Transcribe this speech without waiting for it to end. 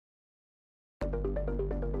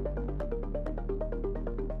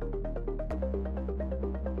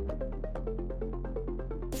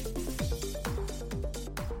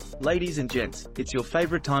Ladies and gents, it's your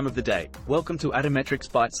favorite time of the day. Welcome to Atometrics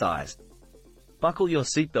ByteSize. Buckle your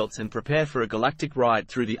seatbelts and prepare for a galactic ride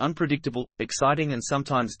through the unpredictable, exciting and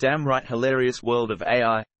sometimes damn right hilarious world of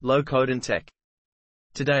AI, low-code and tech.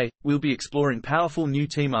 Today, we'll be exploring powerful new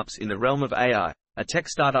team-ups in the realm of AI, a tech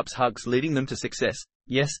startup's hugs leading them to success.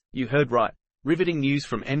 Yes, you heard right. Riveting news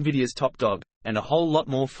from NVIDIA's top dog, and a whole lot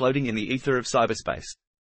more floating in the ether of cyberspace.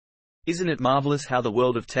 Isn't it marvelous how the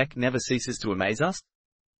world of tech never ceases to amaze us?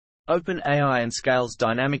 OpenAI and Scale's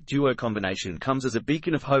dynamic duo combination comes as a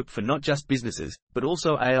beacon of hope for not just businesses, but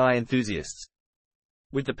also AI enthusiasts.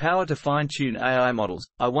 With the power to fine-tune AI models,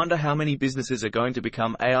 I wonder how many businesses are going to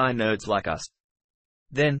become AI nerds like us.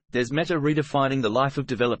 Then, there's Meta redefining the life of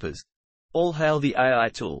developers. All hail the AI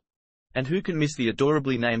tool. And who can miss the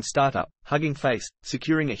adorably named startup, Hugging Face,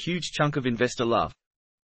 securing a huge chunk of investor love?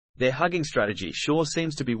 Their hugging strategy sure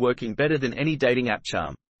seems to be working better than any dating app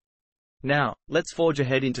charm. Now, let's forge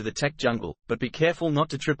ahead into the tech jungle, but be careful not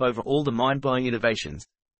to trip over all the mind-blowing innovations.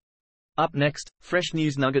 Up next, fresh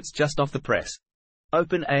news nuggets just off the press.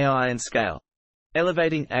 OpenAI and Scale.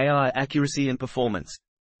 Elevating AI accuracy and performance.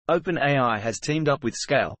 OpenAI has teamed up with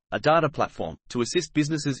Scale, a data platform, to assist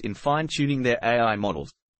businesses in fine-tuning their AI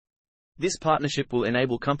models. This partnership will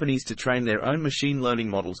enable companies to train their own machine learning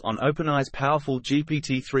models on OpenAI's powerful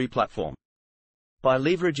GPT-3 platform. By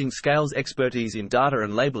leveraging Scale's expertise in data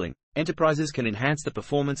and labeling, enterprises can enhance the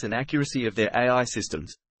performance and accuracy of their AI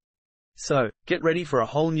systems. So, get ready for a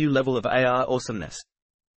whole new level of AI awesomeness.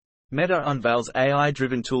 Meta unveils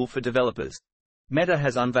AI-driven tool for developers. Meta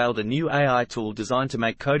has unveiled a new AI tool designed to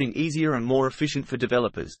make coding easier and more efficient for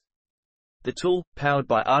developers. The tool, powered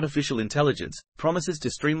by artificial intelligence, promises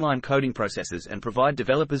to streamline coding processes and provide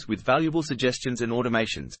developers with valuable suggestions and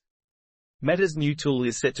automations. Meta's new tool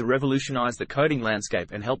is set to revolutionize the coding landscape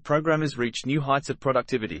and help programmers reach new heights of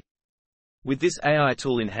productivity. With this AI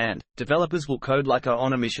tool in hand, developers will code like they're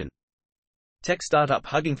on a mission. Tech startup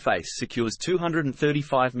Hugging Face secures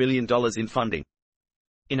 $235 million in funding.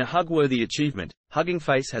 In a hug-worthy achievement, Hugging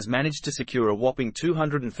Face has managed to secure a whopping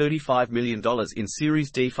 $235 million in Series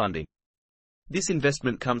D funding. This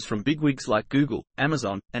investment comes from bigwigs like Google,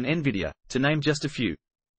 Amazon, and NVIDIA, to name just a few.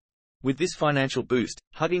 With this financial boost,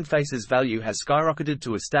 Hugging Face's value has skyrocketed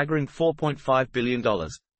to a staggering $4.5 billion.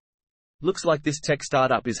 Looks like this tech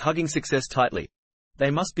startup is hugging success tightly. They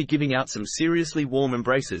must be giving out some seriously warm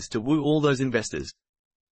embraces to woo all those investors.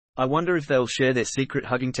 I wonder if they'll share their secret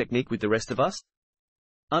hugging technique with the rest of us?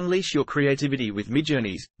 Unleash your creativity with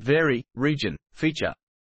Midjourney's Vary, Region feature.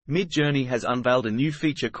 Midjourney has unveiled a new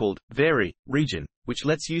feature called Vary, Region, which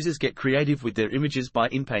lets users get creative with their images by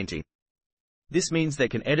inpainting. This means they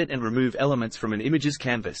can edit and remove elements from an image's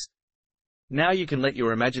canvas. Now you can let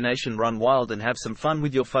your imagination run wild and have some fun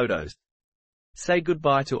with your photos. Say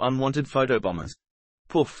goodbye to unwanted photobombers.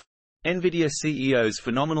 Poof. NVIDIA CEO's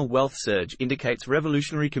phenomenal wealth surge indicates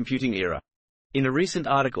revolutionary computing era. In a recent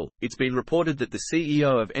article, it's been reported that the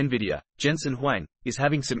CEO of NVIDIA, Jensen Huang, is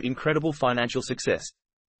having some incredible financial success.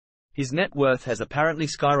 His net worth has apparently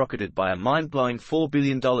skyrocketed by a mind-blowing $4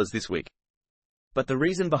 billion this week. But the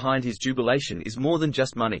reason behind his jubilation is more than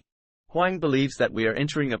just money. Huang believes that we are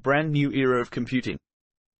entering a brand new era of computing.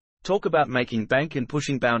 Talk about making bank and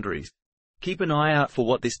pushing boundaries. Keep an eye out for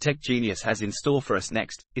what this tech genius has in store for us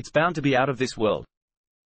next. It's bound to be out of this world.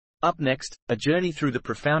 Up next, a journey through the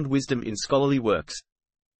profound wisdom in scholarly works.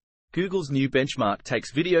 Google's new benchmark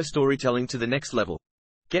takes video storytelling to the next level.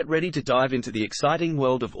 Get ready to dive into the exciting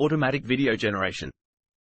world of automatic video generation.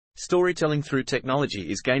 Storytelling through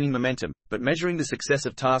technology is gaining momentum, but measuring the success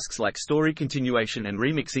of tasks like story continuation and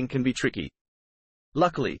remixing can be tricky.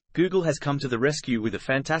 Luckily, Google has come to the rescue with a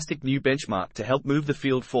fantastic new benchmark to help move the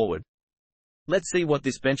field forward. Let's see what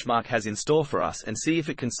this benchmark has in store for us and see if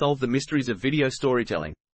it can solve the mysteries of video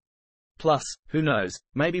storytelling. Plus, who knows,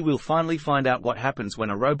 maybe we'll finally find out what happens when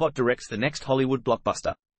a robot directs the next Hollywood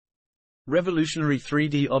blockbuster. Revolutionary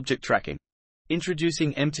 3D object tracking.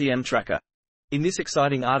 Introducing MTM Tracker. In this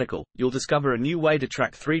exciting article, you'll discover a new way to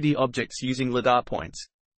track 3D objects using LiDAR points.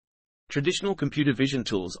 Traditional computer vision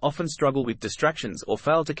tools often struggle with distractions or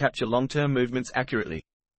fail to capture long-term movements accurately.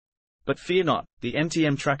 But fear not, the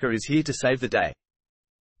MTM Tracker is here to save the day.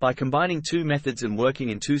 By combining two methods and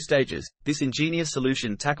working in two stages, this ingenious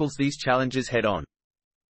solution tackles these challenges head-on.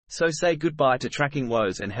 So say goodbye to tracking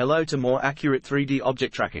woes and hello to more accurate 3D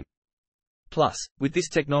object tracking. Plus, with this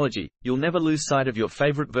technology, you'll never lose sight of your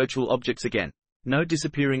favorite virtual objects again. No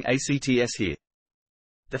disappearing ACTS here.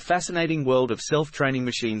 The fascinating world of self-training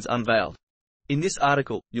machines unveiled. In this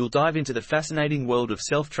article, you'll dive into the fascinating world of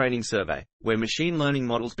self-training survey, where machine learning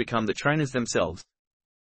models become the trainers themselves.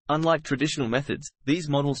 Unlike traditional methods, these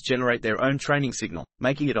models generate their own training signal,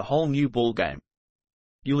 making it a whole new ballgame.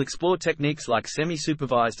 You'll explore techniques like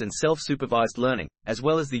semi-supervised and self-supervised learning, as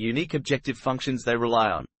well as the unique objective functions they rely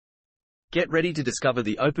on. Get ready to discover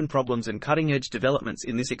the open problems and cutting-edge developments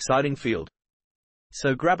in this exciting field.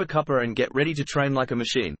 So grab a cuppa and get ready to train like a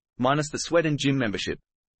machine, minus the sweat and gym membership.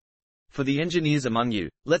 For the engineers among you,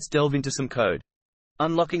 let's delve into some code.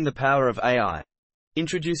 Unlocking the power of AI.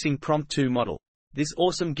 Introducing Prompt 2 Model. This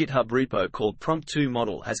awesome GitHub repo called Prompt 2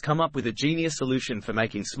 Model has come up with a genius solution for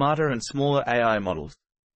making smarter and smaller AI models.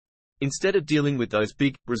 Instead of dealing with those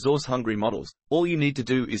big, resource-hungry models, all you need to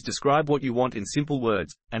do is describe what you want in simple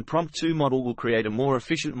words, and Prompt 2 Model will create a more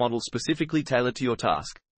efficient model specifically tailored to your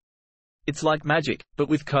task. It's like magic, but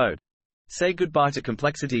with code. Say goodbye to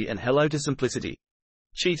complexity and hello to simplicity.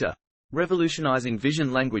 Cheetah. Revolutionizing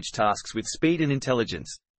vision language tasks with speed and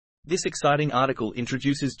intelligence. This exciting article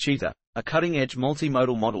introduces Cheetah, a cutting-edge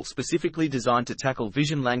multimodal model specifically designed to tackle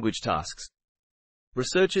vision language tasks.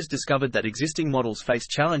 Researchers discovered that existing models face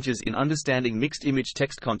challenges in understanding mixed image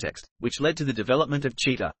text context, which led to the development of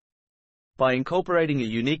Cheetah. By incorporating a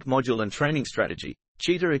unique module and training strategy,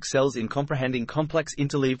 Cheetah excels in comprehending complex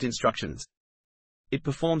interleaved instructions. It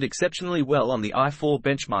performed exceptionally well on the I4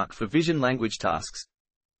 benchmark for vision language tasks.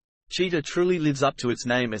 Cheetah truly lives up to its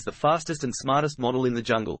name as the fastest and smartest model in the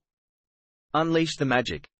jungle. Unleash the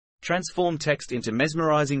magic. Transform text into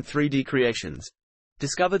mesmerizing 3D creations.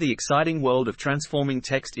 Discover the exciting world of transforming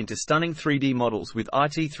text into stunning 3D models with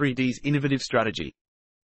IT3D's innovative strategy.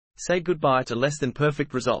 Say goodbye to less than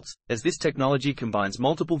perfect results, as this technology combines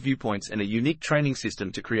multiple viewpoints and a unique training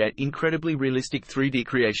system to create incredibly realistic 3D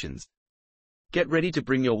creations. Get ready to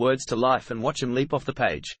bring your words to life and watch them leap off the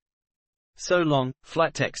page. So long,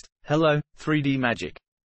 flat text. Hello, 3D magic.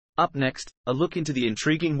 Up next, a look into the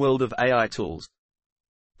intriguing world of AI tools.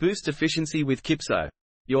 Boost efficiency with Kipso,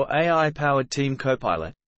 your AI-powered team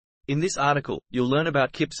copilot. In this article, you'll learn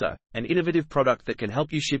about Kipso, an innovative product that can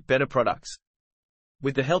help you ship better products.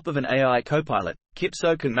 With the help of an AI copilot,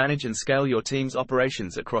 Kipso can manage and scale your team's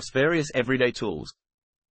operations across various everyday tools.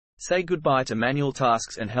 Say goodbye to manual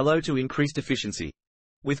tasks and hello to increased efficiency.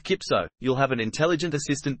 With Kipso, you'll have an intelligent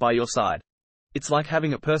assistant by your side. It's like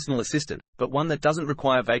having a personal assistant, but one that doesn't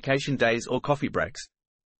require vacation days or coffee breaks.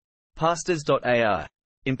 Pastors.ai.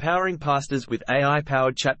 Empowering pastors with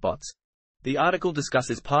AI-powered chatbots. The article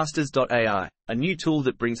discusses Pastors.ai, a new tool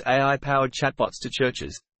that brings AI-powered chatbots to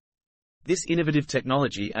churches. This innovative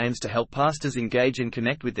technology aims to help pastors engage and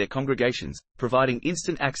connect with their congregations, providing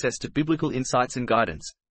instant access to biblical insights and guidance.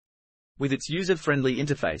 With its user-friendly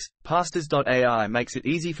interface, Pastors.ai makes it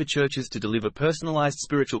easy for churches to deliver personalized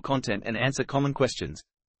spiritual content and answer common questions.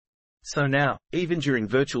 So now, even during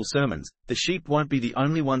virtual sermons, the sheep won't be the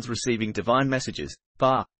only ones receiving divine messages.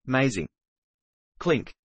 Amazing.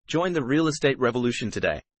 Clink. Join the real estate revolution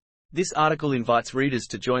today. This article invites readers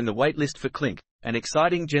to join the waitlist for Clink, an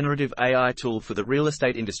exciting generative AI tool for the real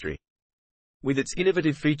estate industry. With its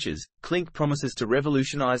innovative features, Clink promises to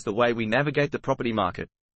revolutionize the way we navigate the property market.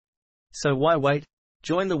 So why wait?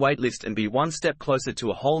 Join the waitlist and be one step closer to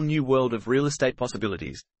a whole new world of real estate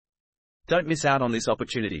possibilities. Don't miss out on this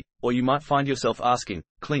opportunity, or you might find yourself asking,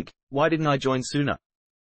 Clink, why didn't I join sooner?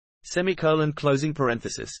 Closing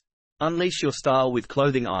parenthesis. Unleash your style with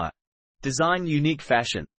Clothing Eye. Design unique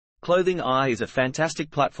fashion. Clothing Eye is a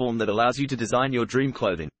fantastic platform that allows you to design your dream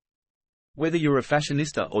clothing. Whether you're a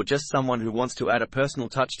fashionista or just someone who wants to add a personal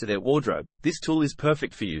touch to their wardrobe, this tool is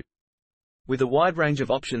perfect for you. With a wide range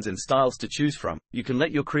of options and styles to choose from, you can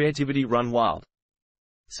let your creativity run wild.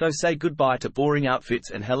 So say goodbye to boring outfits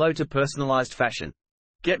and hello to personalized fashion.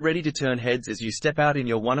 Get ready to turn heads as you step out in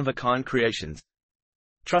your one-of-a-kind creations.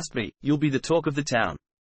 Trust me, you'll be the talk of the town.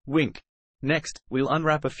 Wink. Next, we'll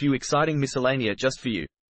unwrap a few exciting miscellanea just for you.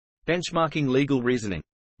 Benchmarking legal reasoning.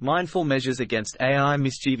 Mindful measures against AI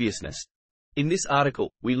mischievousness. In this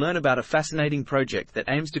article, we learn about a fascinating project that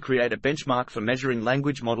aims to create a benchmark for measuring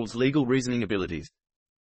language models' legal reasoning abilities.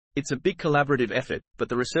 It's a big collaborative effort, but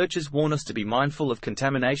the researchers warn us to be mindful of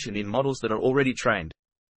contamination in models that are already trained.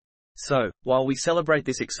 So, while we celebrate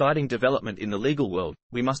this exciting development in the legal world,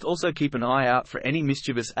 we must also keep an eye out for any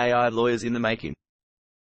mischievous AI lawyers in the making.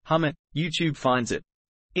 Hum it, YouTube finds it.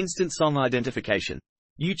 Instant song identification.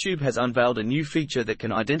 YouTube has unveiled a new feature that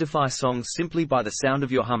can identify songs simply by the sound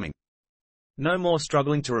of your humming. No more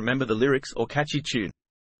struggling to remember the lyrics or catchy tune.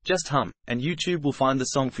 Just hum, and YouTube will find the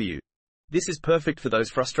song for you. This is perfect for those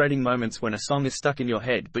frustrating moments when a song is stuck in your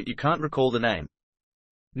head but you can't recall the name.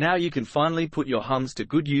 Now you can finally put your hums to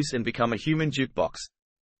good use and become a human jukebox.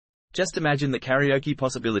 Just imagine the karaoke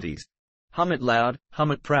possibilities. Hum it loud,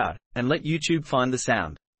 hum it proud, and let YouTube find the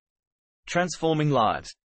sound. Transforming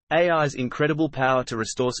lives. AI's incredible power to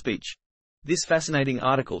restore speech. This fascinating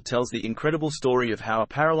article tells the incredible story of how a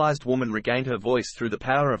paralyzed woman regained her voice through the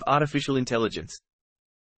power of artificial intelligence.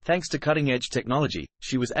 Thanks to cutting-edge technology,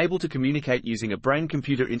 she was able to communicate using a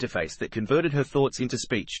brain-computer interface that converted her thoughts into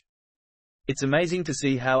speech. It's amazing to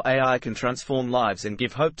see how AI can transform lives and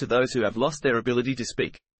give hope to those who have lost their ability to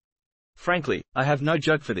speak. Frankly, I have no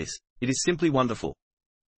joke for this. It is simply wonderful.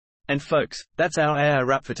 And folks, that's our AI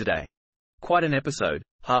wrap for today. Quite an episode,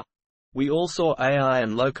 huh? We all saw AI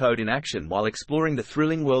and low-code in action while exploring the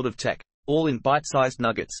thrilling world of tech, all in bite-sized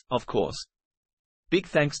nuggets, of course. Big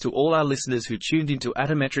thanks to all our listeners who tuned into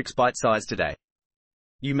Atometrics ByteSize today.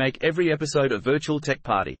 You make every episode a virtual tech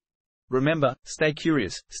party. Remember, stay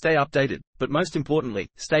curious, stay updated, but most importantly,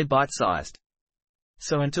 stay bite-sized.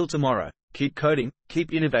 So until tomorrow, keep coding,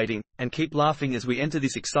 keep innovating, and keep laughing as we enter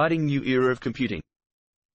this exciting new era of computing.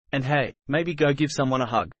 And hey, maybe go give someone a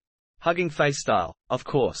hug. Hugging face style, of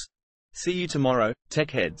course. See you tomorrow, tech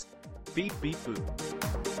heads. Beep beep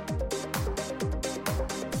boop.